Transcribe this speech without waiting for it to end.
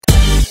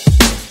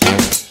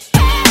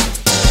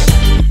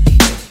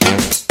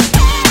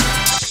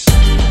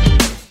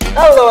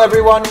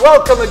everyone,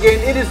 welcome again.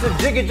 It is the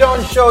Jiggee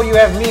John show. You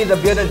have me, the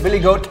bearded Billy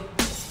Goat,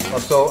 or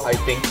so, I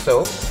think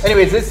so.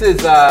 Anyways, this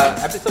is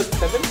episode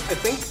 7, I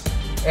think.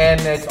 And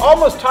it's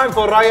almost time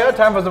for Raya,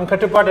 time for some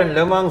ketupat and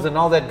lemangs and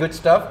all that good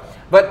stuff.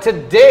 But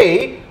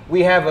today,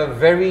 we have a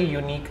very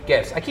unique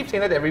guest. I keep saying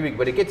that every week,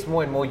 but it gets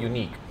more and more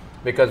unique.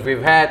 Because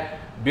we've had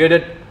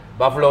bearded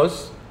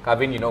buffaloes.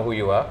 Kavin, you know who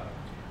you are.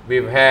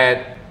 We've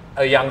had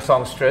a young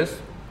songstress.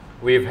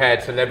 We've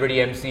had celebrity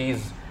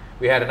MCs.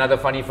 We had another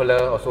funny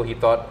fella, or so he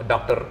thought, a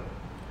doctor.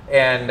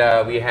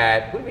 And we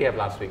had, who did we have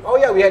last week? Oh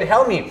yeah, we had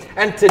Helmi.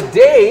 And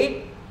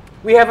today,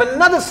 we have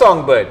another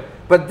songbird.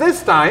 But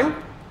this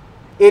time,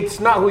 it's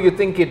not who you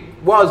think it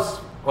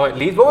was, or at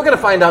least, but we're going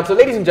to find out. So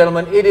ladies and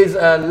gentlemen, it is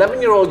an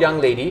 11-year-old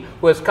young lady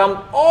who has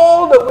come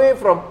all the way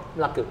from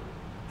Malacca.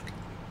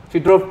 She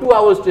drove 2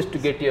 hours just to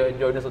get here and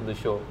join us on the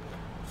show.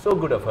 So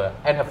good of her,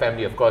 and her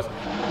family, of course.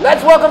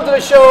 Let's welcome to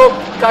the show,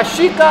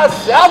 Kashika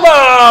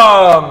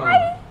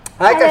Selvam!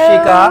 Hi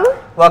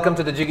Kashika, welcome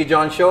to the Jiggee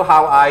John show.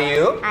 How are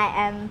you?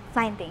 I am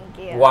fine, thank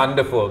you.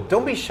 Wonderful.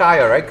 Don't be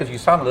shy, alright? Because you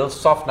sound a little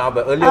soft now,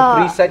 but earlier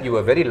preset you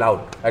were very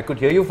loud. I could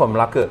hear you from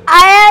Malacca.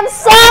 I am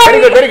sorry!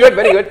 Very good, very good,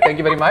 very good. Thank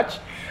you very much.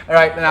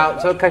 Alright, now,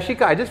 so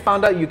Kashika, I just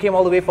found out you came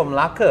all the way from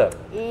Malacca.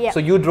 Yeah. So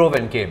you drove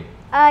and came?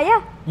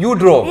 Yeah. You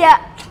drove?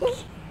 Yeah.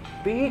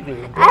 Big.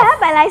 I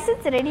have my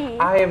license already.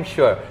 I am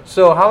sure.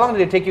 So how long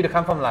did it take you to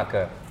come from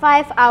Malacca?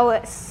 5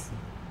 hours.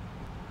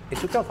 It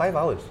took you 5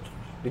 hours.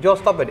 Did you all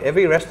stop at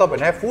every rest stop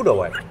and have food or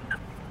what?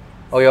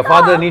 Or your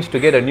father needs to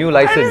get a new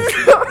license?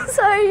 I'm so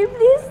sorry,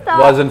 please stop.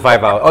 Wasn't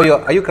 5 hours.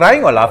 Oh, are you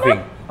crying or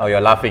laughing? Oh,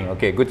 you're laughing.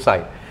 Okay, good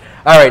side.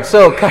 Alright,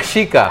 so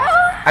Kashika,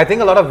 I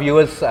think a lot of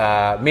viewers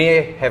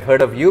may have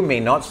heard of you, may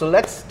not. So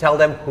let's tell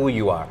them who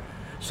you are.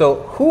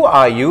 So who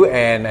are you?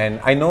 And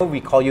I know we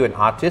call you an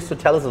artist, so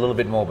tell us a little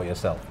bit more about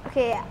yourself.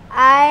 Okay,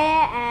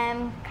 I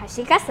am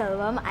Kashika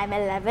Selvam. I'm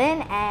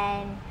 11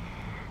 and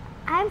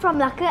I'm from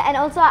Malacca, and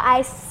also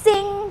I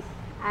sing,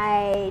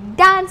 I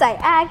dance, I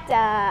act,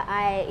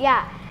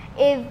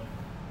 if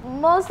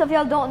most of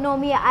y'all don't know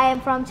me, I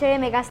am from Cherry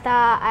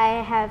Megastar.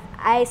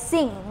 I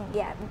sing,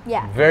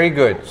 yeah. Very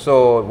good.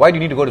 So why do you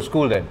need to go to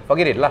school then?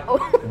 Forget it lah.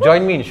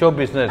 Join me in show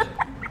business.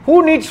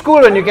 Who needs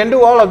school when you can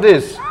do all of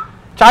this?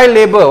 Child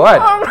labor,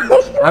 what?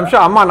 I'm sure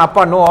Amma and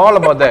Appa know all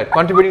about that.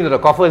 Contributing to the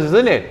coffers,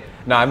 isn't it?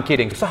 No, I'm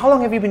kidding. So how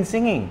long have you been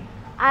singing?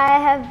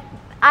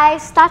 I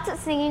started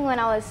singing when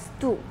I was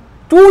 2.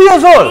 2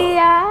 years old?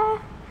 Yeah.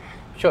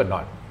 Sure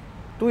not.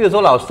 2 years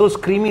old, I was still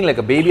screaming like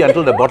a baby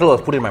until the bottle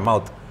was put in my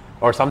mouth.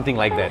 Or something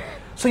like that.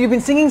 So you've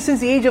been singing since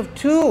the age of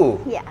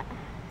 2? Yeah.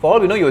 For all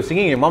we know, you were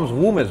singing in your mom's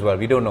womb as well.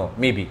 We don't know.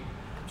 Maybe.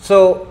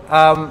 So,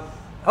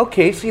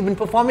 okay, so you've been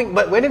performing,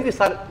 but when did you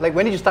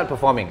start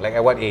performing? Like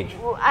at what age?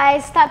 I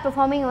started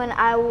performing when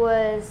I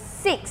was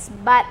 6,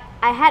 but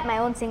I had my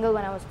own single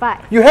when I was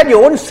 5. You had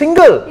your own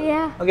single?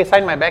 Yeah. Okay,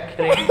 sign my back.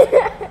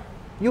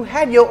 You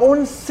had your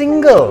own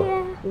single?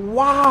 Yeah.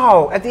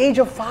 Wow, at the age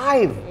of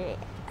 5. Yeah.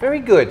 Very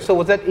good. So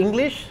was that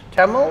English,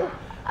 Tamil,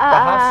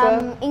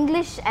 Bahasa?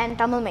 English and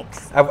Tamil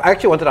mix. I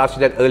actually wanted to ask you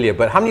that earlier,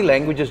 but how many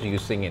languages do you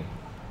sing in?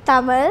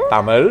 Tamil.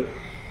 Tamil.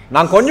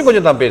 நான் கொஞ்சம்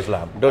கொஞ்சம் தான்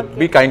பேசலாம். Don't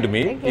be kind to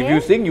me. Okay. If you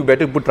sing, you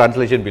better put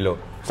translation below.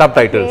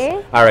 Subtitles.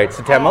 Okay. Alright,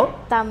 so Tamil.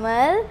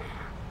 Tamil.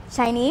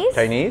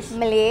 Chinese.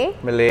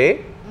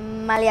 Malay.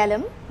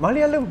 Malayalam.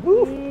 Malayalam.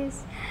 Woo.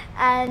 Yes.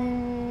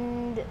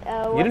 And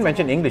you didn't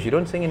mention English. You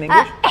don't sing in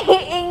English?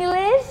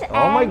 English.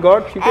 Oh my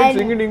God, she can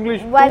sing in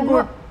English.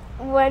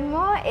 One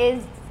more is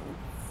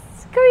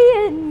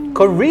Korean.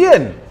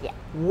 Korean? Yeah.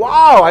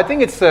 Wow, I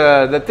think it's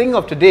the thing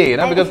of today, you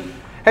know, because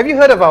have you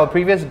heard of our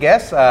previous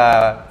guest,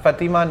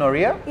 Fatima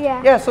Noria?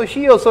 Yeah. Yeah, so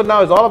she also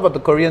now is all about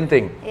the Korean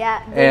thing. Yeah.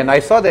 And I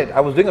saw that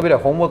I was doing a bit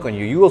of homework on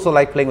you. You also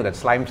like playing with that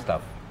slime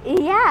stuff.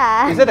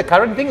 Yeah. Is that a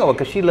current thing or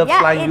because she loves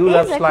slime, you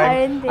love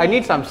slime? I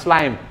need some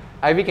slime.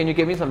 Ivy, can you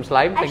give me some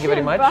slime? Thank you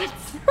very much.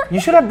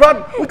 You should have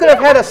brought, we could have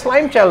had a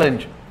slime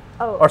challenge.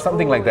 Or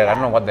something like that. Yeah. I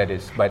don't know what that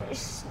is, but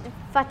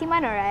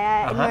Fatima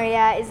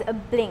Noria is a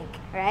Blink,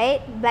 right?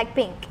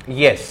 Blackpink.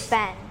 Yes.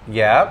 Fan.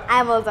 Yeah.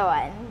 I'm also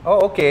one.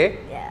 Oh, okay.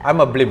 Yeah. I'm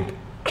a blimp.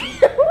 What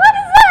is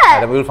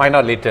that? We'll find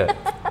out later.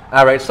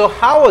 All right. So,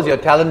 how was your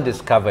talent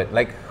discovered?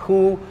 Like,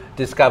 who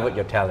discovered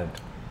your talent?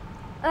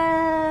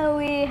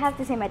 We have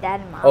to say my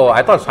dad and mom. Oh,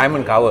 I thought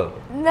Simon Cowell.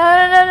 No.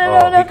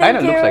 He kind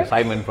of looks like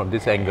Simon from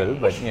this angle,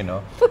 but you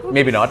know,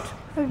 maybe not.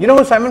 Okay. You know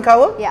who Simon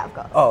Cowell? Yeah, of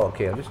course. Oh,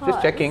 okay. I'm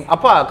just checking.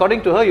 Appa,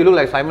 according to her, you look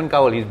like Simon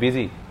Cowell. He's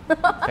busy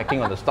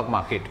checking on the stock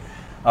market.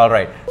 All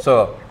right.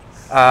 So,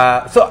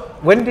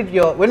 when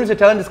was your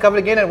talent discovered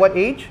again? At what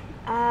age?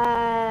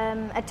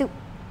 At 2.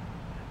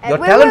 Your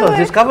talent was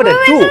discovered at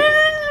 2.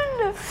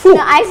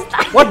 No,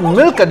 what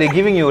milk are they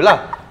giving you,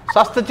 lah?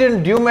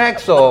 Sustagen,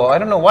 Dumex, or I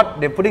don't know what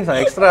they're putting some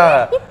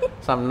extra,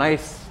 some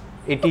nice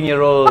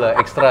 18-year-old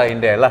extra in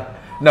there, lah.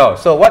 No.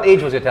 So, what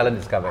age was your talent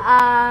discovered?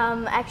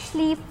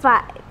 Actually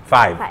 5.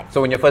 5.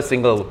 So, when your first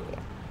single. Yeah.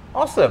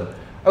 Awesome.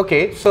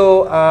 Okay.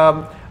 So,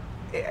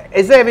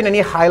 is there been any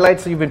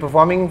highlights? You've been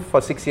performing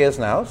for 6 years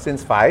now,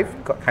 since 5,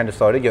 kind of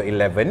started. You're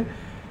 11.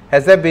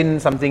 Has there been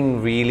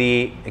something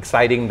really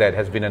exciting that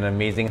has been an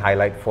amazing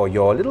highlight for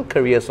your little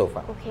career so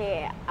far?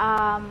 Okay.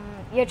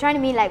 You're trying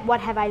to mean like what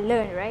have I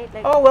learned, right?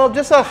 Like, Oh, well,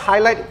 just a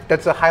highlight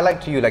that's a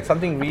highlight to you, like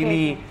something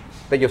really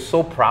that you're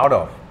so proud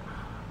of.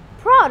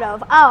 proud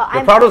of. Oh, Your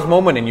I'm proudest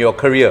moment in your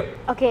career.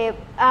 okay.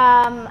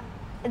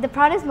 The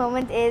proudest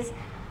moment is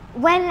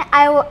when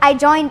I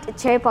joined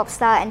Cherry Pop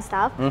Star and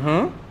stuff.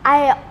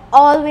 I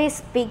always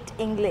speak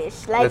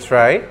English. Like That's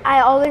right.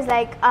 I always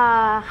like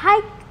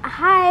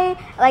hi.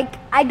 Like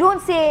I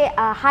don't say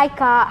hi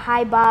ka,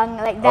 hi bang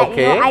like that.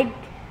 You know, Okay.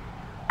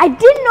 I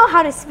didn't know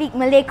how to speak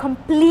Malay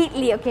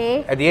completely.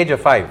 Okay. At the age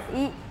of 5,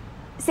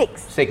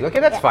 6. 6. Okay,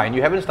 that's Yeah. fine.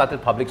 You haven't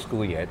started public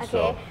school yet. Okay.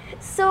 So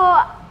So,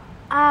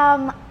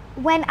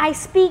 when I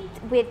speak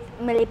with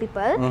Malay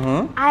people,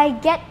 I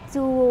get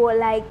to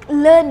like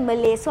learn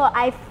Malay. So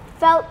I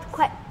felt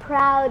quite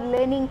proud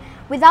learning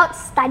without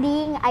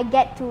studying. I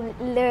get to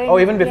learn. Oh,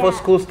 even before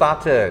yeah. school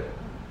started.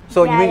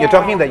 So you Yeah, mean you're yeah,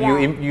 talking that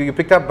yeah. you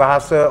picked up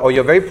Bahasa, or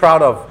you're very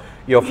proud of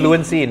your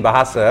fluency in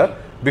Bahasa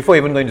before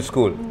even going to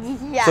school.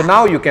 Yeah. So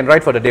now you can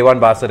write for the Dewan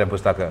Bahasa dan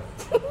Pustaka.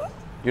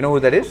 You know who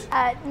that is?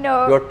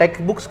 No. Your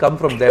textbooks come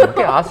from them.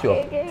 Okay, ask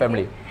your Okay,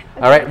 family.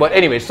 All right. But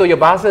anyway, so your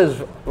Bahasa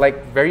is like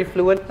very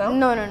fluent now?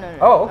 No.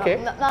 Oh, okay.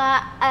 No,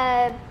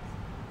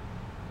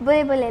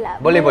 boleh lah.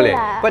 Boleh.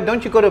 lah. But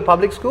don't you go to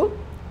public school?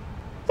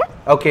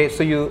 Yeah. Okay,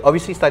 so you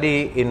obviously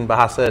study in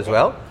Bahasa as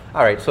well.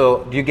 All right,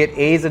 so do you get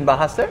A's in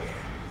Bahasa?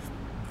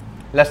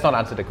 Let's not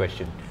answer the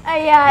question.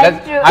 Yeah,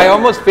 it's true. I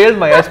almost failed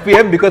my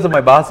SPM because of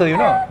my Bahasa, you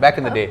know, back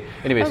in the day.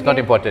 Anyway, it's not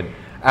Okay. important.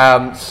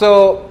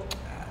 So,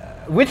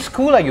 which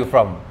school are you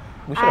from?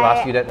 We should have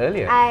asked you that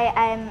earlier.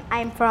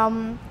 I'm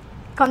from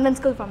convent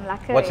school from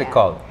Malacca. What's it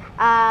called?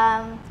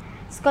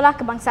 Sekolah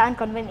Kebangsaan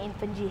Convent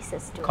Infant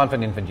Jesus. Too.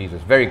 Confident Infant Jesus.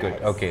 Very good.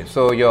 Okay,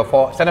 so you're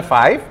for standard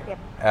 5. Yep.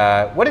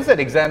 What is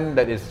that exam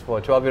that is for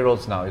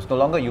 12-year-olds now? It's no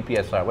longer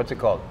UPSR. What's it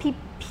called?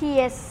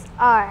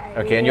 PSR.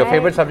 Okay, and your right?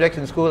 favorite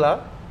subjects in school are?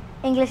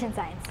 English and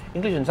science.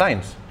 English and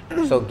science.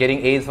 So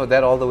getting A's for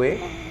that all the way?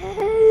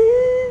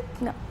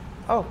 No.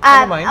 Oh,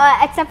 never mind.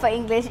 Except for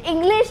English.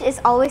 English is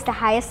always the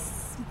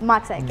highest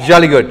marks I get.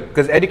 Jolly good,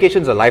 because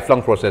education is a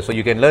lifelong process, so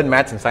you can learn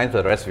maths and science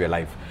for the rest of your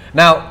life.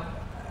 Now,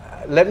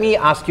 let me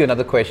ask you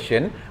another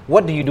question.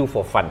 What do you do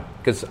for fun?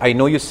 Because I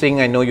know you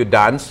sing, I know you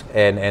dance,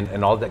 and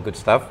all that good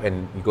stuff,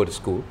 and you go to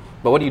school.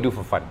 But what do you do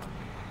for fun?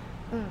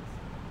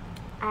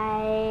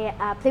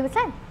 I play with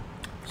slime.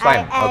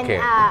 Slime, And, okay.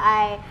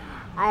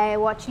 I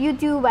watch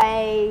YouTube.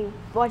 I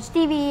watch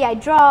TV. I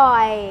draw.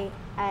 I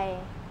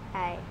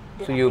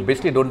do So you nothing.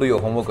 basically don't do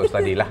your homework or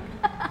study lah.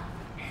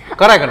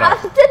 Correct or not?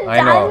 After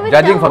I know. done with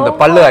Judging the from the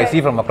palla I homework.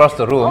 see from across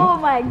the room, Oh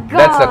my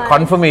that's a God.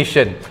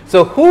 confirmation.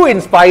 So who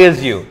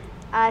inspires you?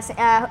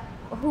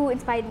 Who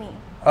inspired me?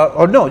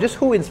 Or no, just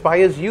who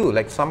inspires you?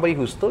 Like somebody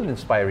who's still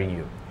inspiring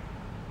you.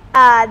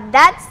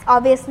 That's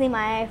obviously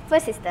my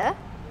first sister.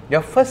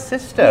 Your first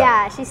sister.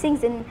 Yeah, she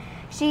sings in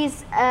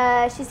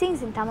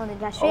Tamil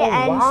industry, Oh,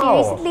 and she wow.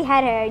 recently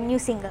had her new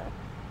single.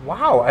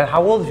 Wow. And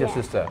how old is your Yeah.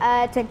 sister?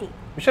 20.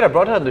 We should have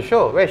brought her on the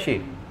show. Where is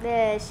she?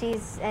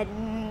 She's at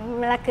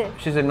Malacca.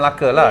 She's in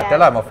Malacca lah. Yeah. Tell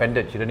her I'm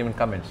offended. She didn't even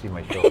come and see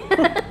my show.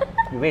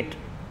 You wait.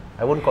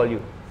 I won't call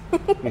you.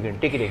 You can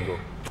take it and go.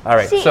 All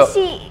right. She So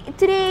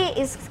today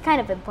is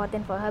kind of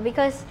important for her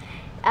because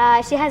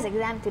she has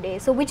exam today.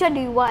 So which one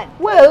do you want?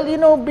 well, you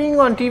know, being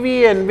on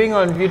TV and being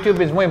on YouTube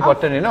is more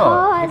important. You know,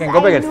 you course, can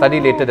go back I and study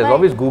know, later. There's but-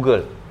 always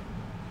Google.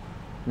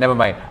 Never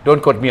mind.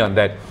 Don't quote me on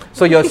that.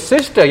 So your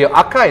sister, your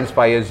Akka,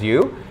 inspires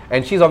you,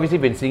 and she's obviously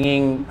been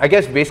singing. I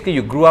guess basically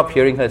you grew up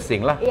hearing her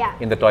sing lah. Yeah.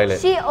 In the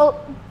toilet.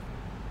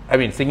 I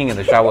mean, singing in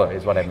the shower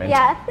is what I meant.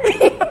 Yeah.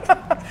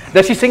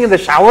 Does she sing in the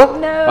shower?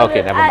 No.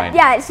 Okay, never mind.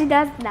 Yeah, she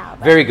does now.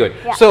 but- Very good.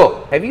 Yeah.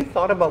 So, have you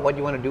thought about what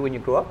you want to do when you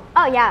grow up?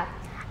 Oh yeah,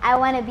 I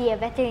want to be a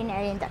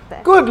veterinarian doctor.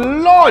 Good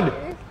Lord!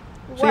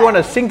 So you What? want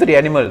to sing to the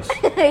animals?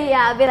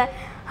 Yeah, I'll be like,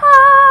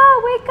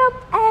 wake up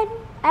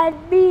and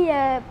be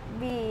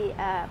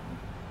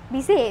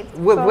safe.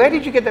 Where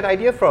did you get that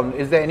idea from?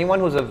 Is there anyone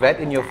who's a vet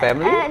in your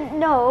family?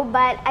 No,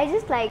 but I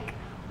just like,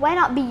 why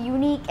not be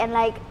unique and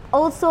like,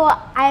 also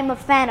I'm a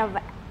fan of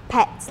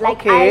pets. Like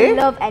Okay. I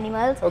love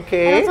animals.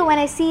 Okay. And also when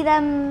I see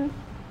them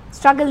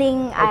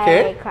struggling,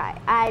 Okay. I cry.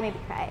 I maybe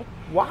cry.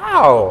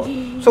 Wow!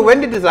 So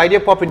when did this idea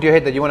pop into your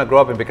head that you want to grow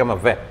up and become a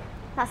vet?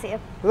 Not safe.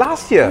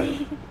 Last year.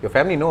 Your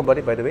family know about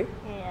it, by the way?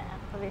 Yeah,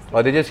 obviously.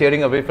 Or they're just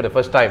hearing of it for the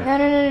first time?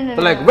 No.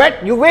 So like,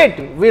 vet, you wait,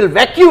 we'll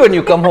vet you when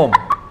you come home.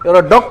 You're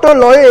a doctor,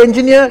 lawyer,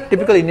 engineer,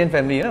 typical Indian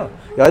family, you know.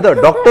 You're either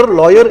a doctor,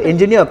 lawyer,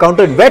 engineer,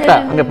 accountant, vet.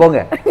 Anga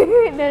ponga.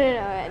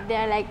 no.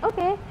 They're like,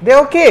 okay. They're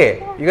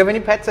okay. You have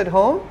any pets at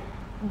home?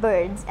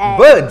 Birds and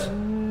Birds?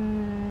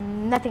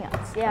 nothing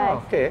else. Yeah.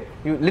 Oh, okay.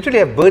 You literally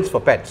have birds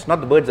for pets, not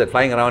the birds that are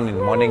flying around in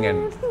the morning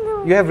and...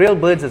 No. You have real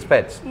birds as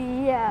pets?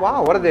 Yeah.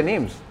 Wow, what are their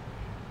names?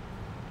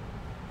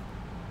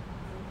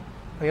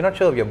 Oh, you're not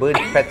sure of your bird's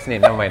pet's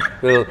name, never mind.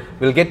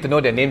 We'll get to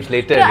know their names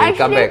later No, and we'll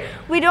come actually,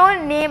 back. we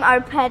don't name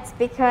our pets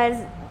because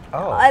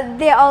Oh.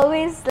 they're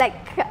always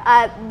like,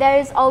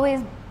 there's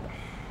always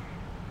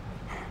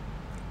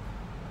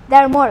There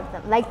are more of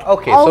them. Like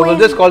Okay, so we'll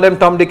just call them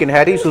Tom, Dick, and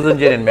Harry, Susan,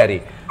 Jane, and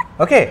Mary.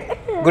 Okay,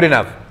 good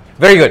enough.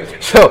 Very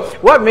good. So,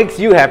 what makes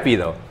you happy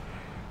though?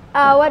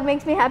 What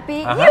makes me happy?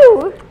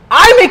 You.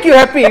 I make you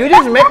happy. You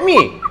just met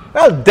me.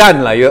 Well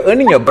done, lah. You're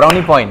earning your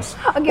brownie points.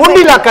 Okay,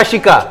 Undilah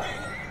Kashika.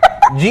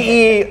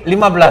 GE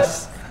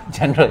 15.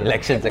 General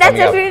elections are That's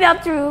coming up. actually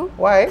not true.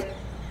 Why?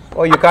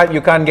 Oh, you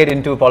can't get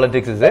into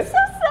politics, is it?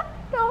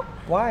 No.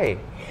 Why?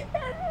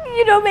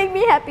 You don't make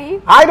me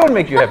happy. I don't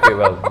make you happy.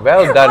 Well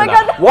done. my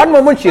Lah. God. One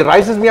moment she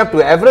rises me up to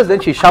Everest,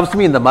 then she shoves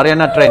me in the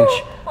Mariana Trench.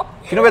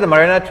 You know where the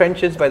Mariana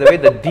Trench is, by the way?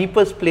 The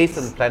deepest place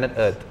on planet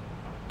Earth.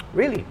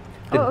 Really?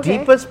 The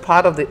deepest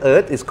part of the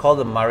Earth is called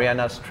the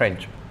Marianas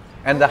Trench.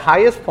 And the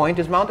highest point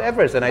is Mount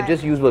Everest. And I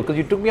just use because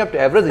you took me up to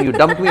Everest and you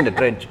dumped me in the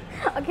trench.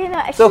 Okay, no,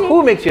 actually. So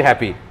who makes you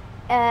happy?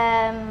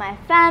 My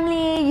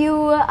family,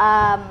 you,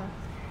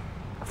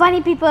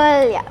 funny people,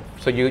 yeah.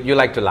 So you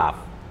like to laugh.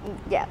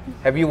 Yeah.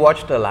 Have you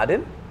watched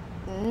Aladdin?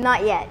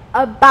 Not yet.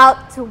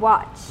 About to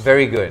watch.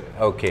 Very good.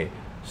 Okay.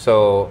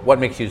 So what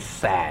makes you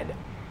sad?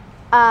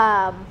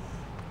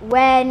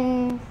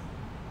 When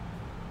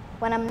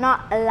I'm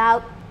not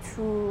allowed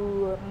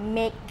to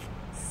make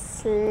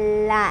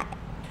slime.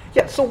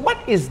 Yeah, so what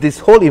is this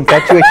whole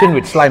infatuation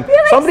with slime?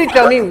 Somebody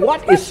tell me,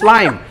 what is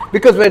slime?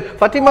 Because when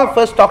Fatima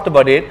first talked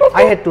about it,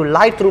 I had to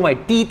lie through my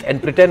teeth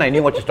and pretend I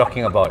knew what she's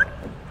talking about.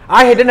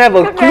 I didn't have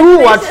a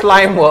clue what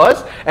slime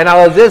was, and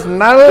I was just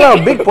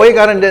big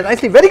poikaran. I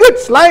say, very good,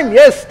 slime,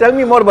 yes, tell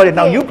me more about it.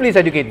 Now you please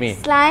educate me.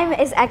 Slime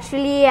is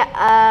actually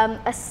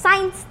a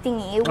science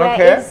thingy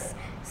where it's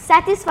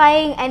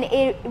satisfying and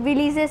it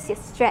releases your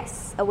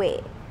stress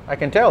away. I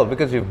can tell,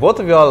 because if both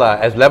of y'all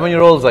as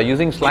 11-year-olds are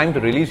using slime to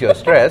release your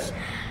stress.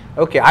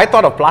 Okay, I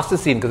thought of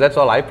plasticine because that's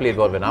all I played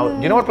with when I was.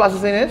 Do you know what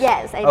plasticine is?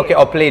 Yes, I do. Okay,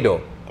 or Play-Doh.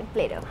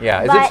 Play-Doh.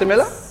 Yeah, is it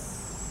similar?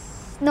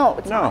 No,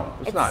 it's not. No,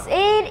 it's not.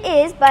 It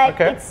is, but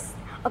it's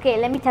okay.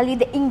 Let me tell you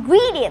the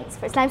ingredients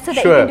for slime so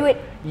that Sure. you can do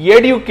it.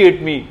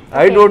 Educate me.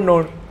 I don't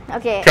know.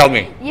 Okay. Tell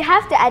me. You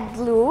have to add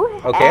glue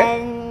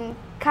and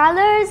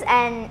colors,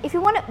 and if you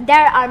want to,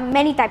 there are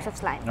many types of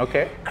slime.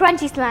 Okay.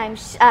 Crunchy slime,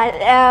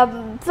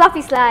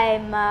 fluffy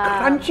slime.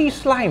 Crunchy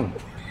slime.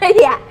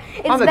 Yeah,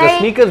 it's Sounds like a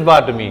sneakers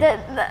bar to me.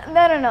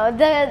 No.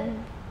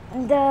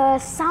 The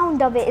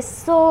sound of it is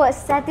so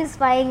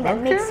satisfying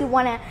that makes you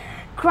want to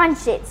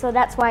crunch it. So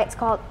that's why it's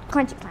called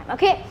crunchy slime.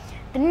 Okay.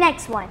 The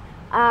next one,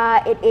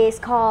 it is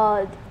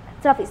called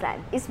fluffy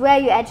slime. It's where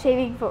you add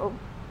shaving foam.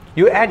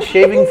 You add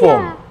shaving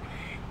foam.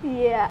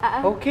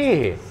 Yeah.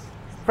 Okay.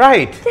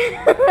 Right.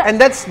 And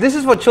this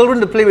is for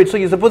children to play with. So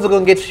you're supposed to go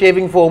and get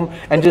shaving foam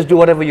and just do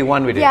whatever you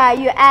want with it. Yeah,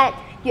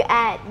 you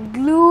add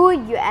glue,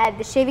 you add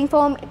the shaving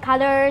foam.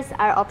 Colors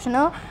are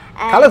optional.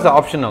 And Colors are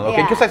optional, okay?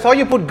 Yeah. Because I saw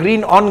you put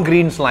green on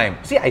green slime.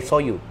 See, I saw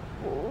you.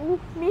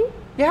 Me?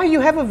 Yeah, you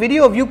have a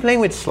video of you playing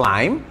with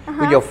slime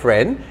with your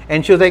friend,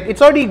 and she was like,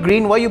 "It's already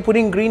green. Why are you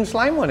putting green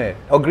slime on it?"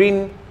 Or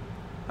green.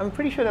 I'm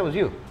pretty sure that was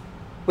you,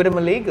 with a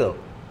Malay girl.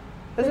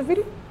 There's a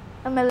video.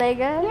 A Malay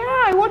girl?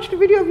 Yeah, I watched a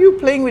video of you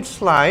playing with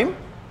slime.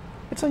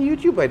 It's on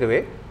YouTube, by the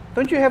way.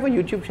 Don't you have a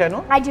YouTube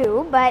channel? I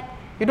do, but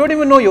you don't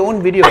even know your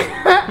own video.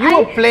 You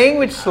were playing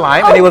with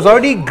slime and it was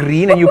already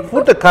green and you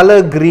put the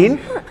color green.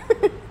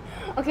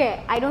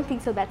 Okay, I don't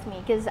think so that's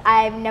me because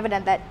I've never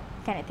done that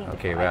kind of thing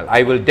Okay, before. well,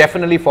 I will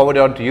definitely forward it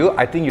on to you.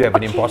 I think you have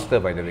an imposter,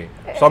 by the way.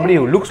 Somebody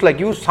who looks like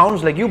you,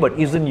 sounds like you, but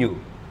isn't you.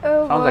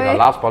 Oh, Sounds like boy. our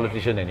last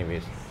politician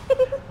anyways.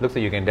 Looks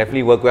like you can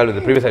definitely work well with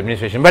the previous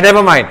administration, but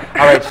never mind.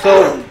 Alright,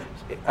 so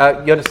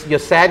you're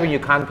sad when you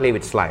can't play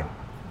with slime.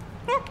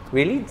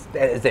 Really?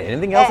 Is there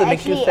anything else that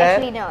makes you sad?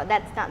 Actually, no,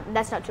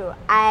 that's not true.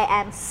 I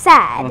am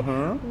sad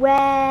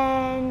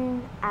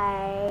when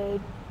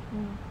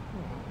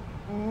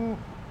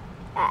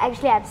I'm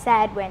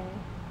sad when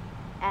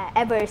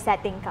ever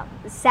sad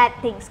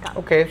things come.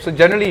 Okay, so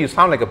generally you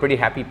sound like a pretty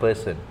happy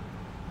person.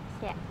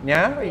 Yeah.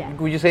 Yeah?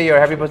 Would you say you're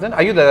a happy person?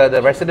 Are you the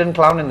resident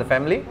clown in the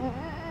family?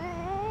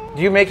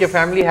 Do you make your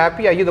family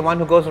happy? Are you the one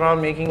who goes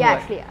around making? Yeah,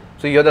 actually, yeah.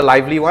 So you're the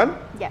lively one?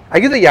 Yeah. Are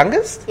you the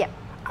youngest? Yeah.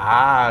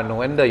 Ah, no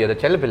wonder you're the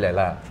chelapilla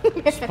lah.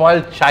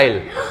 Spoiled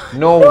child.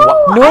 No,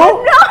 No,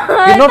 no? I'm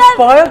not. You're not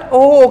spoiled?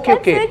 Oh, okay,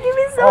 That's okay. making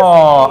me so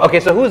Oh, okay.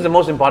 So who's the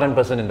most important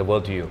person in the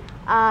world to you?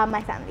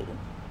 My family.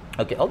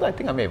 Okay, although I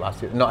think I may have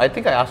asked you. No, I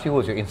think I asked you who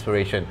was your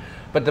inspiration.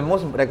 But the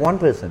most, like one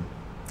person.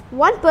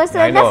 One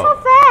person? I That's know.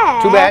 not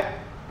fair. Too bad.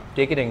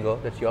 Take it and go.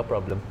 That's your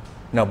problem.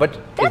 No, but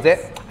is there?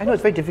 I know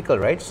it's very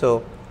difficult, right?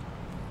 So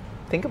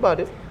think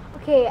about it.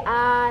 Okay,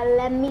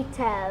 let me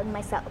tell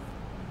myself.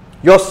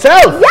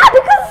 Yourself. Yeah,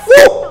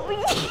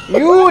 because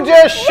You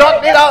just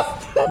shot it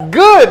out.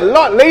 Good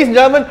Lord, ladies and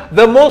gentlemen,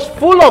 the most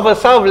full of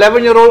herself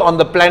 11-year-old on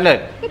the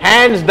planet,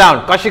 hands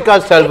down,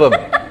 Kashika Selvam.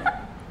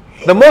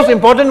 The most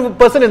important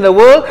person in the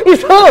world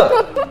is her.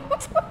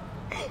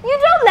 You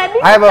don't let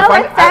me I have tell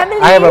my family.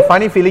 I have a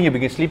funny feeling you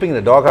begin sleeping in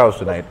the doghouse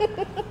tonight.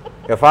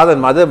 Your father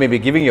and mother may be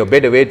giving your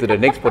bed away to the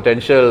next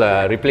potential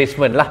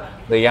replacement lah.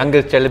 The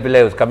youngest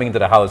Chelabilla who's coming into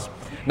the house.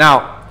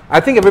 Now, I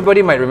think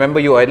everybody might remember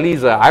you, or at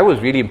least I was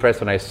really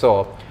impressed when I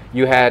saw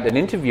you had an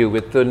interview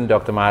with Tun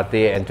Dr.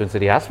 Mahathir and Tun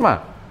Sri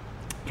Hasma.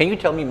 Can you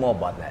tell me more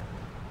about that?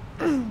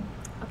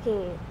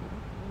 Okay,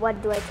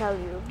 what do I tell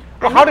you?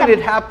 Well, how did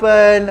it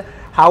happen?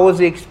 How was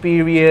the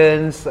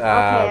experience?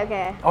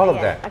 Okay. All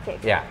of that. Okay.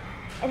 Yeah.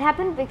 It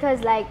happened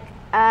because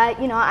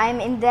I'm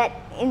in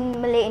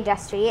Malay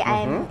industry.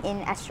 I'm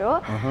in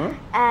Astro,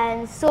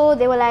 and so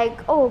they were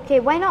like, oh, okay,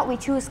 why not we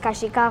choose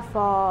Kashika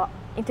for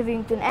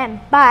interviewing Tun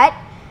M? But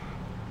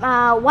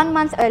 1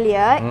 month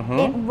earlier,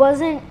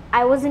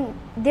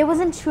 they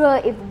wasn't sure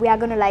if we are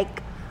gonna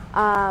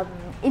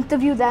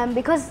interview them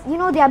because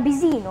they are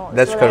busy.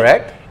 That's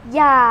correct.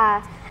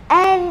 Yeah,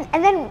 and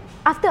then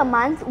after a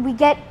month, we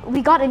got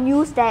a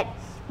news that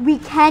we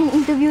can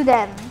interview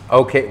them.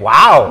 Okay,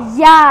 wow.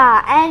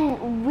 Yeah,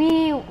 and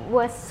we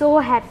were so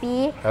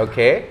happy.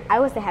 Okay. I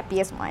was the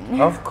happiest one.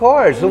 Of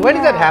course. So when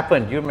did that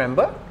happen? Do you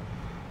remember?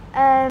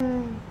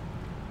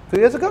 2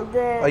 years ago?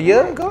 A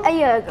year ago? A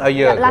year ago. A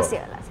year ago. Last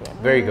year.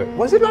 Very good.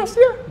 Was it last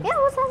year? Yeah,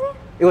 it was last year.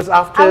 It was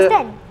after. I was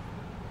 10.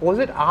 Was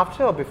it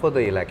after or before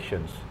the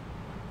elections?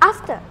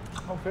 After.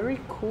 Oh,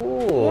 very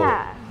cool.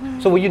 Yeah.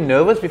 So were you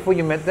nervous before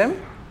you met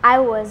them? I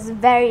was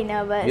very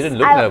nervous. You didn't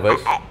look nervous.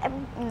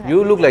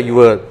 You look like you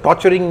were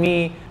torturing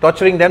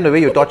them the way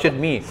you tortured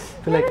me.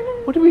 So like,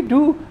 what do we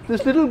do?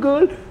 This little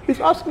girl is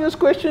asking us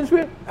questions.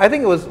 I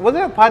think was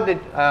there a part that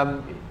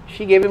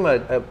she gave him a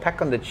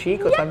peck on the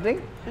cheek or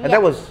something? And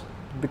that was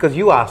because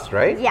you asked,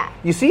 right? Yeah.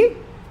 You see?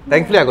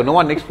 Thankfully, I got no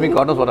one next to me.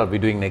 God knows what I'll be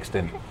doing next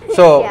then.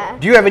 So,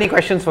 do you have any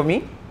questions for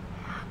me?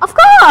 Of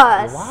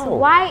course. Wow.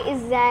 Why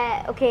is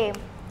that? Okay.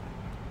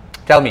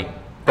 Tell me.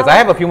 Because I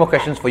have a few more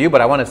questions for you, but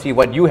I want to see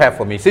what you have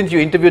for me. Since you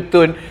interviewed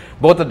Tun,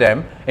 both of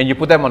them, and you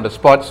put them on the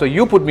spot, so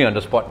you put me on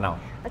the spot now.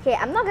 Okay,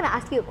 I'm not going to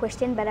ask you a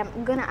question, but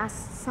I'm going to ask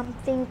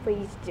something for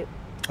you to do.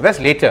 That's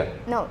later.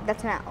 No,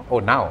 that's now. Oh,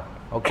 now.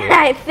 Okay.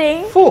 I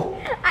think. Okay.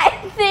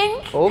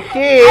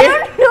 I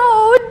don't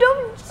know.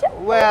 Don't.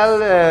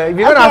 Well, if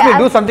you're going to ask me to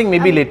do something,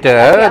 maybe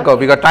later. Okay.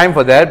 We got time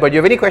for that. But you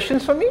have any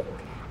questions for me?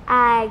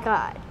 I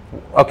got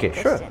Okay,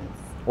 questions. sure.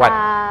 What?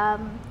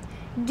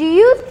 Do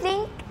you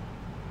think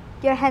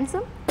you're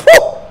handsome?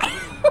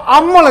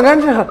 Amma lah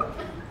ganja.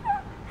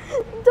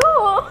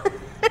 Don't.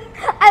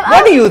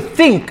 What do you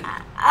think?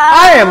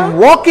 I am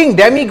walking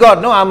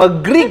demigod. No, I'm a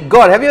Greek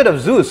god. Have you heard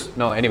of Zeus?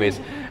 No, anyways.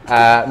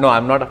 No,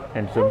 I'm not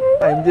handsome.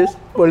 I'm just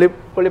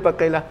boleh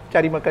pakai lah,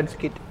 cari makan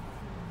sikit.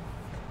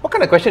 What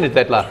kind of question is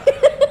that lah?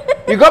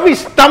 You got me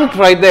stumped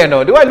right there.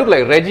 No, do I look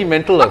like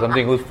regimental or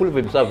something who's full of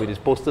himself with his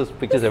posters,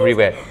 pictures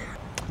everywhere?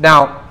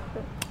 Now,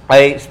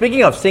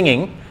 speaking of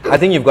singing, I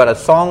think you've got a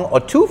song or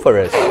two for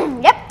us.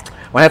 Yep.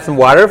 Want to have some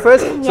water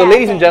first? So, Yeah,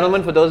 ladies and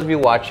gentlemen, for those of you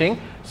watching,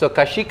 so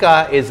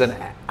Kashika is an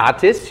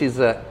artist. She's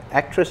an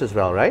actress as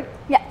well, right?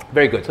 Yeah.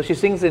 Very good. So she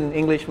sings in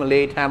English,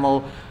 Malay,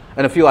 Tamil,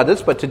 and a few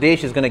others. But today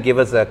she's going to give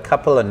us a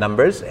couple of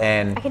numbers,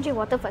 and I can drink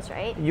water first,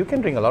 right? you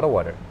can drink a lot of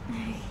water.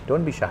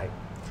 Don't be shy.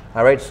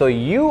 All right. So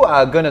you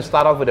are going to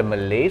start off with a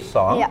Malay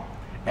song, Yeah.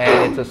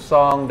 and it's a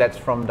song that's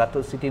from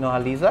Datuk Siti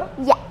Nurhaliza.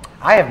 Yeah.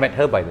 I have met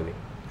her, by the way,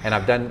 and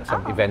I've done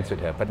some events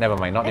with her. But never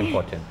mind, not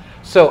important.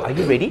 So, are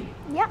you ready?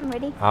 Yeah, I'm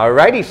ready.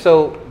 Alrighty,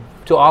 so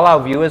to all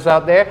our viewers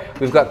out there,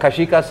 we've got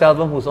Kashika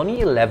Selvam, who's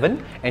only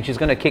 11, and she's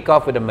going to kick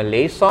off with a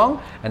Malay song,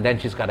 and then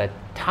she's got a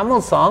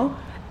Tamil song,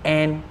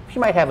 and she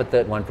might have a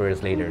third one for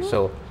us later.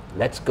 So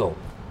let's go.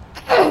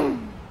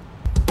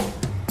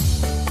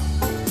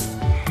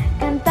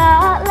 Kan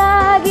tak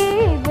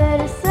lagi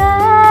berseri,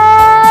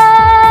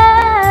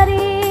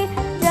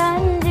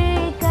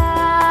 janji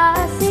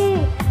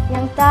kasih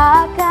yang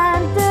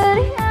takkan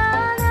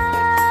terhianati.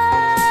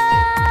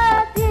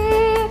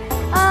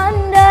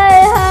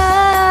 Andai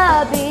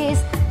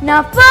habis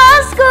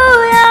nafasku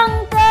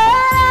yang terakhir,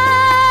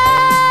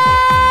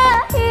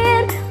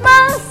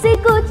 masih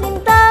ku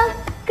cinta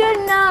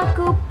kerana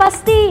ku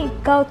pasti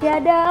kau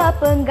tiada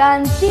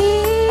pengganti.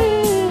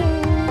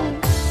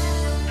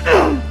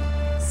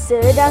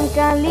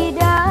 Sedangkan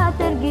lidah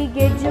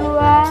tergigit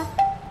jua,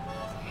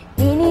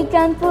 ini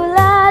kan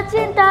pula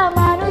cinta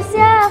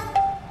manusia,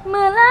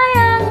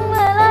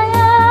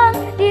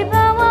 melayang-melayang di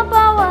bawah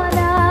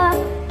bawana,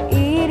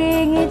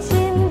 iringi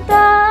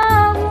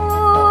cintamu.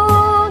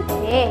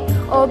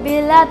 Oh,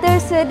 bila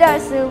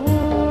tersedar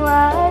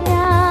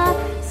semuanya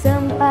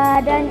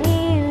sempadan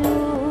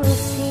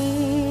ilusi.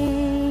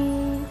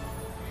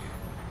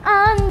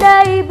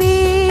 Andai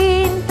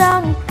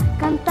bintang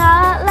kan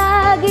tak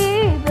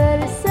lagi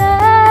berseri,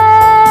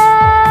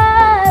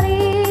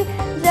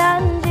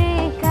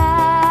 janji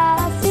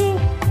kasih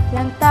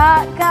yang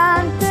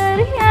takkan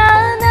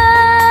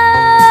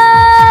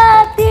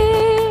terhianati.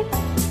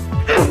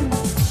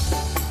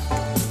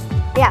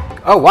 Yeah.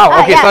 Oh wow,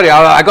 okay, yeah. sorry,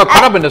 I got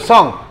caught up in the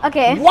song.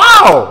 Okay.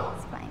 Wow!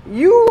 It's fine.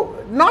 You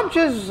not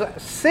just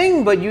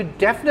sing, but you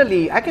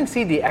definitely, I can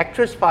see the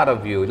actress part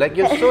of you. Like,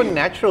 you're so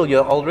natural,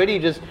 you're already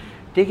just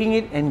taking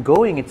it and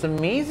going. It's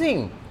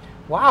amazing.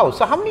 Wow,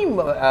 so how many,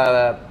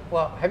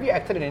 have you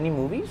acted in any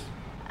movies?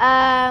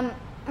 I've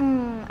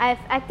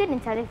acted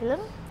in telefilm,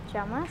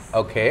 dramas.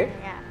 Okay,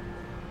 Yeah.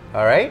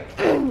 alright.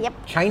 Yep.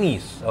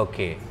 Chinese,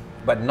 okay.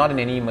 but not in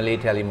any Malay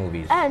tele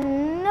movies.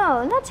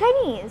 No, not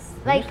Chinese.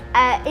 Like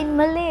in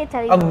Malay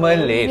tele.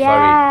 Malay,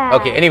 yeah.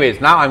 sorry. Okay,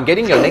 anyways, now I'm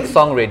getting your next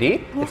song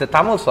ready. It's a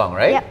Tamil song,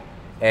 right? Yep.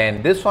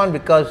 And this one,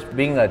 because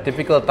being a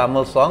typical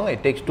Tamil song,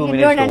 it takes 2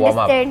 minutes to warm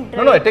up. Right?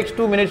 No, it takes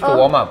 2 minutes to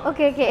warm up.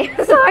 Okay.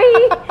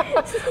 Sorry.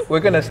 We're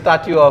gonna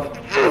start you off.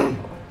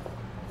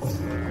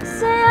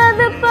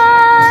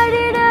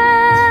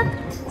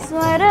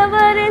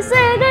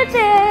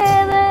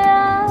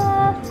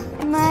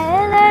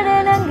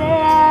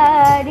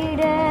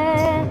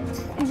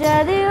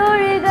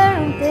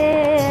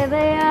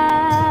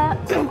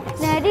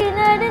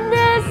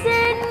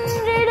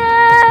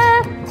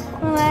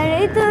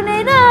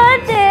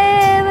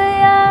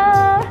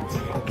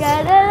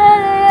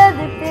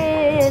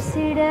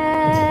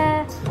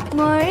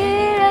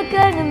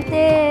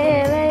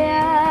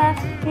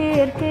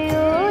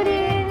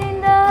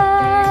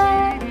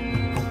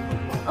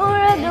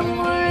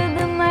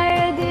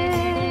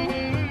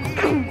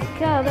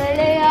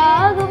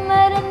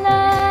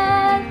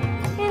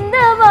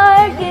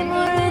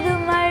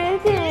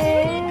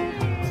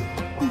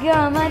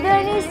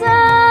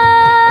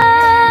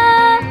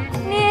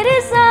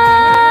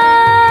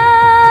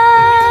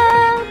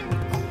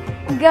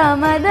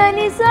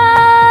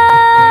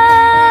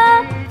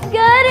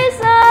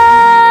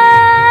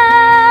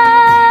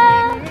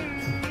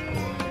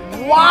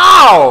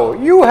 Wow!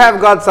 You have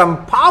got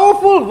some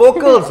powerful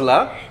vocals,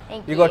 lah.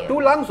 Thank you got 2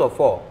 lungs or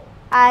 4?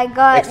 I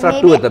got extra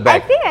maybe, 2 at the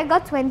back. I think I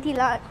got 20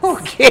 lungs.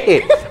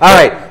 Okay. All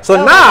right. So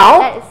Oh, now,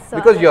 that is so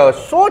because nice. you're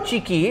so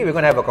cheeky, we're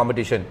going to have a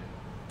competition.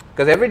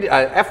 Because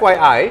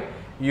FYI,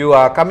 you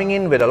are coming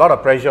in with a lot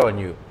of pressure on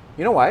you.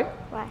 You know why?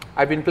 Why?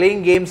 I've been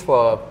playing games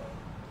for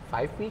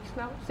 5 weeks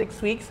now,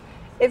 6 weeks.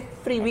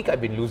 Every week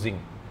I've been losing.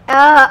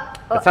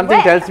 But something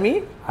wait, tells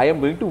me I am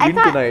going to win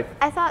tonight.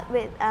 I thought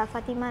with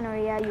Fatima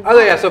Noria you Oh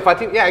won. yeah, so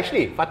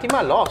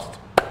Fatima lost.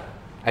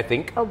 I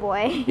think. Oh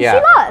boy. Yeah. She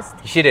lost.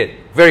 She did.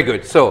 Very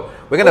good. So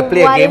we're gonna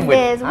play a game What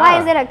is with. this?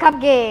 Why is it a cup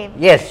game?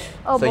 Yes.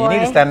 Oh so you need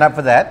to boy. stand up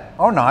for that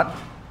or not.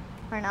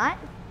 Or not?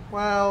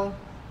 Well,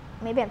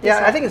 Maybe I'm too yeah,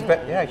 short. I think it's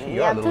better. Yeah, actually,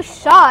 you're Yeah, a I'm little. too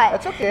short.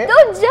 That's okay.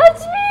 Don't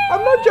judge me.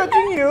 I'm not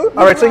judging you.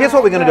 All right. So here's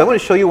what we're gonna do. I'm gonna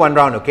show you one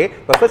round, okay?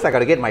 But first, I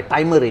gotta get my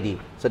timer ready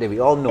so that we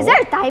all know. Is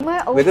there a timer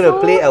also? We're gonna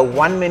play a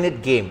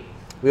 1-minute game.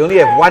 We only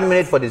have 1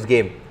 minute for this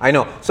game. I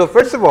know. So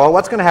first of all,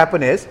 what's gonna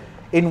happen is,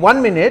 in 1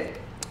 minute,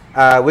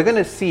 we're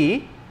gonna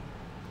see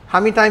how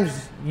many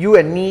times you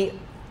and me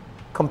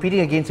competing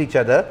against each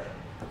other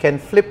can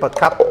flip a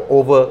cup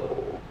over.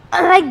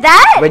 Like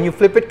that? When you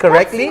flip it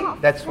correctly,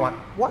 That's that's one.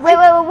 What? Wait,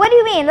 what do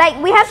you mean? Like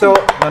we have So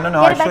to no, get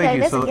I'll it back show like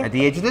you. this So again? at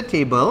the edge of the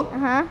table,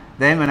 Uh-huh.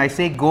 then when I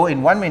say go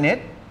in 1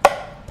 minute,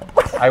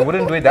 I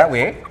wouldn't do it that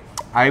way.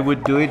 I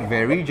would do it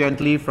very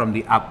gently from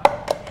the up.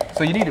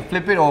 So you need to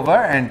flip it over,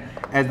 and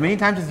as many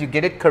times as you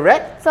get it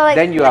correct, So, like-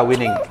 then you are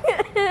winning.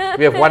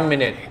 We have 1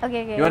 minute.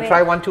 Okay. You want to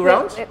wait. try 1-2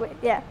 rounds? Wait.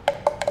 Yeah.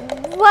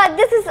 What?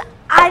 This is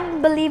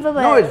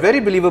unbelievable. No, it's very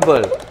believable.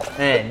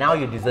 Now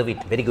you deserve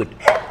it. Very good.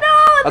 No.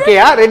 Okay,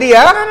 yeah, ready,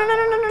 yeah?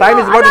 No. Time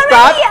is about to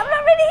start. I'm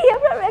not ready.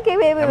 Okay,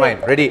 wait. Am I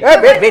ready?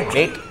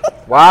 Wait.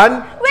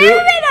 1, 2. Wait,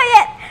 not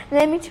yet.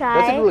 Let me try.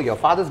 What's it do? Your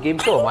father's game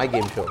show or my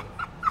game show?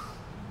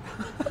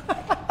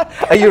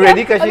 Are you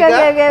ready,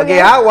 Kashika? Okay.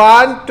 Yeah,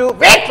 1, 2,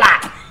 wait lah!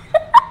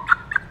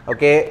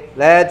 Okay,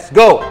 let's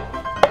go.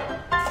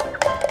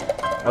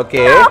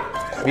 Okay,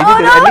 we need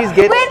to at least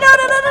get Wait, no.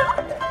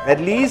 at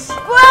least.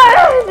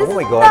 This Oh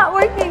my is God. not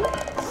working.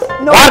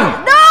 No.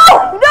 1. No.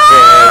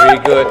 Very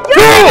good. 2.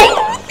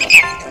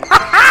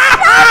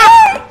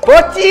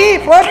 Pochi,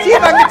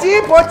 Tangachi,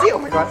 Pochi. Oh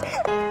my God.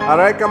 All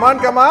right, come on.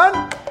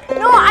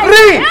 No,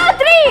 3.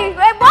 3.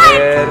 Wait, what?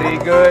 Very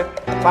good.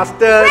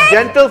 Faster,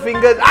 gentle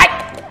fingers.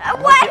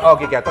 What?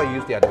 Okay, I thought you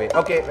used the other way.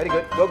 Okay, very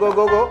good.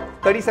 Go.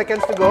 30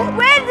 seconds to go.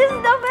 Wait, this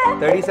is not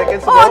fair. 30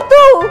 seconds to Oh,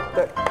 go.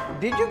 2.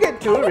 Did you get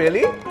 2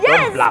 really?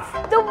 Yes. Don't bluff.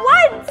 The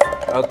ones.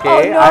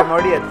 Okay, Oh, no. I'm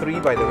already at 3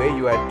 by the way.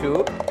 You had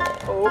 2.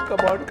 Oh, come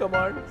on.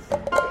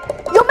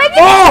 You're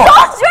making me 4. so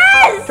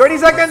stressed. 20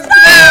 seconds.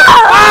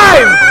 Stop.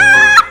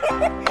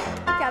 5.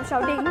 Okay, I'm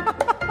shouting.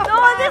 No,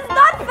 this is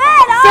not fair.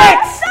 No.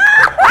 6.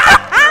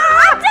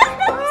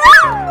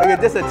 Stop. Okay,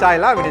 just a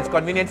child, when it's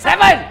convenient. 7.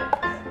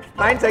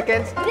 9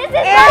 seconds. This is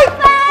not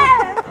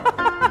fair.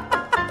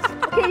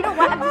 Okay, you know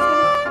what?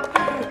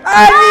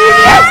 I'm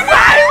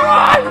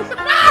just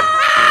gonna.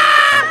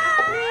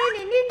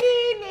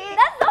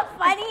 That's not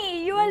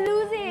funny. You are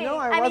losing. No,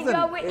 I mean,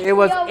 wasn't. It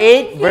was you're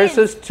 8 winning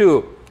versus kids.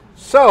 2.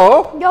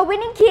 So. You're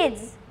winning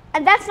kids,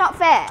 and that's not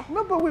fair.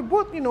 No, but we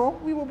both, we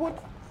were both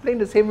playing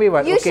the same way.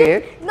 But You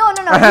okay. should no.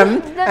 Ahem,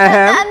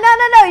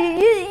 No.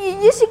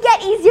 You should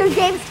get easier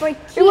games for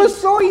kids. It was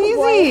so Boy.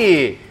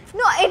 easy.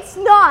 No, it's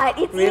not.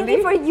 It's Really?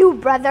 easy for you,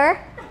 brother.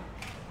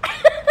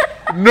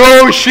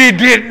 No, she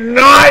did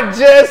not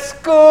just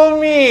school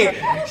me.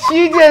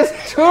 She just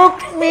took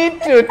me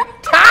to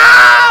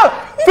town.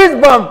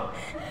 Fist bump.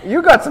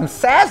 You got some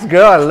sass,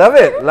 girl. I love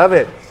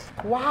it.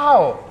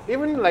 Wow.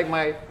 Even like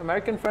my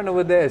American friend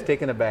over there is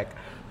taken aback.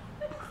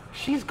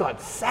 She's got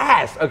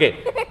sass.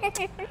 Okay.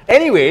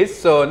 Anyways,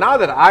 so now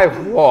that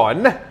I've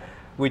won,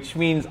 which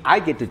means I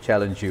get to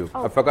challenge you.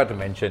 Oh. I forgot to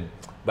mention.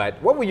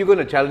 But what were you going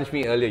to challenge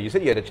me earlier? You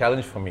said you had a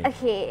challenge for me.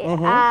 Okay,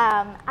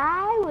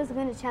 I was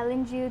going to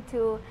challenge you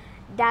to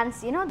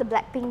dance, you know, the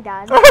Blackpink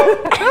dance. But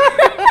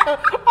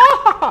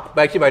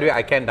actually, by the way,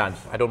 I can dance.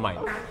 I don't mind.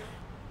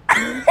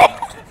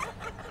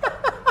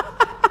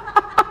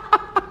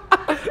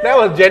 That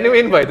was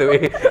genuine, by the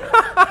way.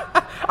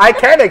 I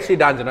can actually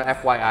dance, you know,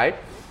 FYI.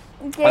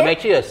 Okay. I'm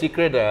actually a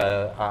secret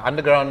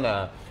underground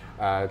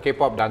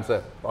K-pop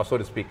dancer, or so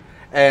to speak.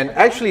 And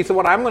actually, so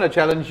what I'm going to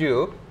challenge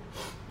you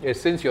is,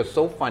 since you're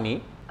so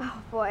funny. Oh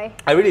boy.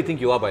 I really think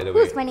you are, by the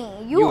way. Who's funny?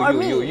 You or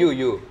me?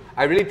 You.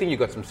 I really think you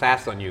got some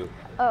sass on you.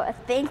 Oh,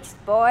 thanks,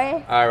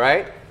 boy. All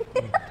right.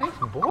 Thanks,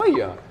 boy.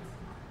 Yeah.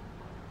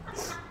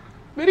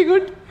 Very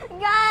good.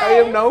 Guys. I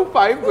am now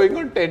 5 going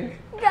on 10.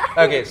 Guys.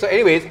 Okay, so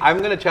anyways, I'm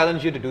going to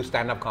challenge you to do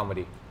stand-up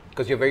comedy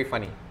because you're very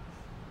funny.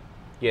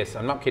 Yes,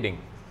 I'm not kidding.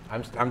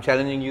 I'm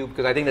challenging you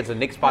because I think that's the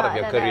next part of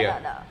your career.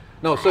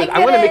 No, so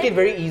I'm going to make it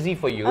very easy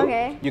for you.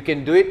 Okay. You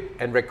can do it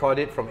and record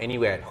it from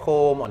anywhere, at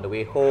home, on the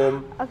way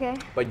home. Okay.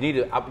 But you need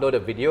to upload a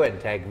video and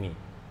tag me.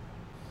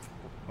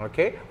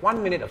 Okay?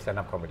 1 minute of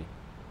stand-up comedy.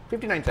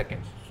 59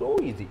 seconds. So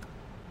easy.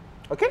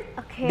 Okay?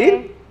 Okay.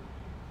 Deal?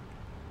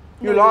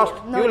 You lost.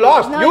 No, You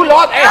lost. no, You no.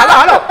 lost. Hey,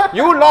 hello.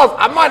 You lost.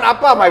 Amma and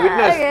Appa, my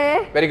witness.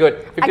 Okay. Very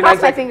good. 59 I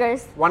crossed my seconds.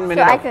 fingers. 1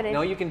 minute. So I of- couldn't.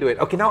 No, you can do it.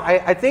 Okay, now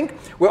I think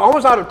we're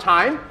almost out of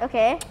time.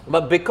 Okay.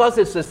 But because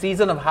it's the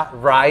season of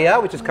Raya,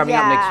 which is coming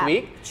up next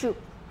week, True.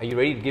 are you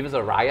ready to give us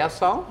a Raya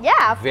song?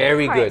 Yeah, of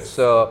Very good. course.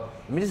 So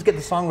let me just get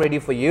the song ready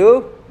for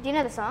you. Do you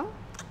know the song?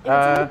 You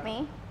can sing with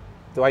me.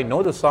 Do I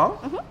know the song?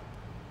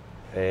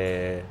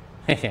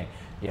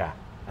 Yeah,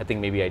 I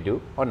think maybe I do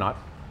or not.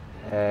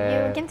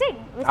 You can sing.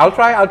 with I'll me.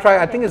 try.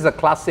 I think it's a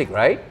classic,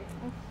 right?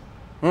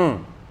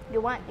 You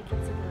want, you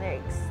can sing the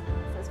lyrics.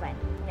 So it's fine.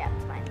 Yeah,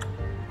 it's fine.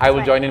 I will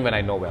Fine. join in when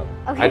I know well.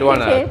 Okay, I don't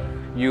want to okay.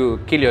 you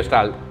kill your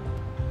style.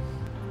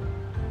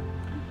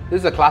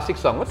 This is a classic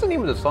song. What's the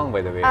name of the song,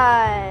 by the way?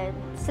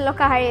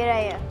 Seloka Hari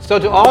Raya. So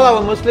to all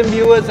our Muslim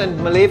viewers and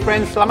Malay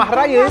friends, Selamat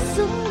Hari Raya.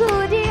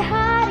 Sungguh di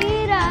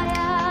hari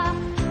raya,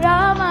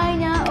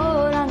 ramainya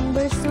orang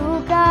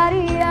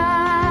bersukaria.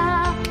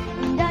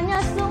 Indahnya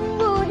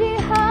sungguh di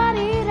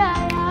hari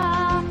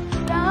raya,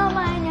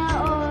 ramainya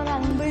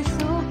orang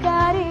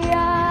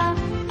bersukaria.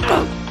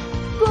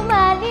 Ku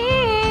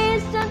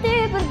manis,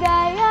 cantik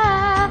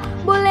bergaya,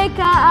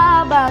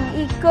 bolehkah abang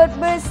ikut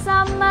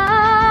bersama?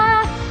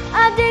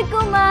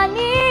 Adikku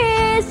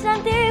manis,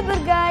 cantik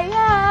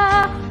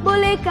bergaya,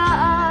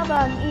 bolehkah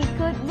abang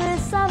ikut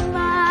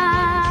bersama?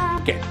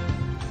 Okay.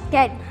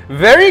 Kan?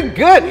 Very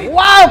good.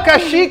 Wow,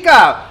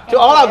 Kashika.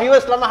 To all our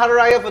viewers, Selamat Hari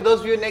Raya. For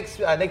those of you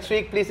next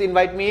week, please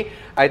invite me.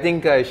 I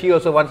think she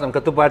also wants some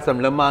ketupat,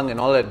 some lemang,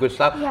 and all that good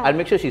stuff. Yeah. I'll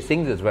make sure she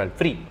sings as well,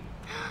 free.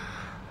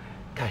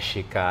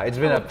 Kashika, it's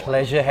been a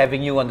pleasure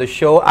having you on the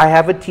show. I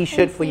have a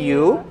T-shirt for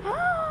you.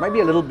 Might be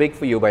a little big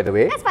for you, by the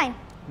way. That's fine.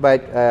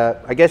 But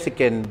I guess it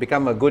can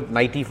become a good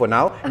nightie for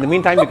now. In the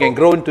meantime, you can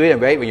grow into it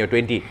and wear it when you're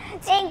 20.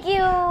 Thank you.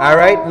 All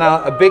right,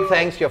 now a big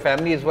thanks to your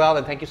family as well,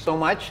 and thank you so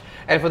much.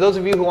 And for those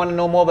of you who want to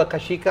know more about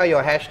Kashika,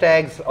 your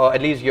hashtags, or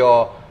at least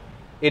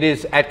it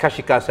is at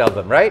Kashika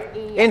Selvam, right?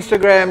 Yeah.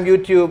 Instagram,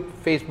 YouTube,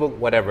 Facebook,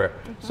 whatever.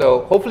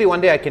 So hopefully one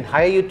day I can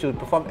hire you to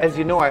perform. As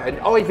you know,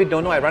 or if you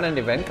don't know, I run an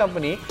event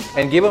company,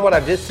 and given what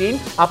I've just seen,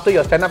 after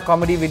your stand-up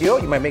comedy video,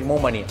 you might make more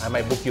money. I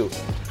might book you.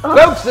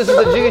 Folks, this is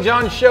the Jiggee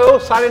John Show,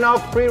 signing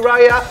off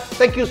pre-Raya.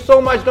 Thank you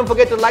so much. Don't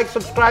forget to like,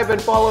 subscribe,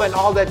 and follow, and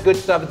all that good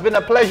stuff. It's been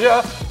a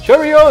pleasure.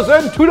 Cheerios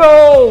and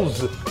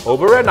toodles.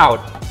 Over and out.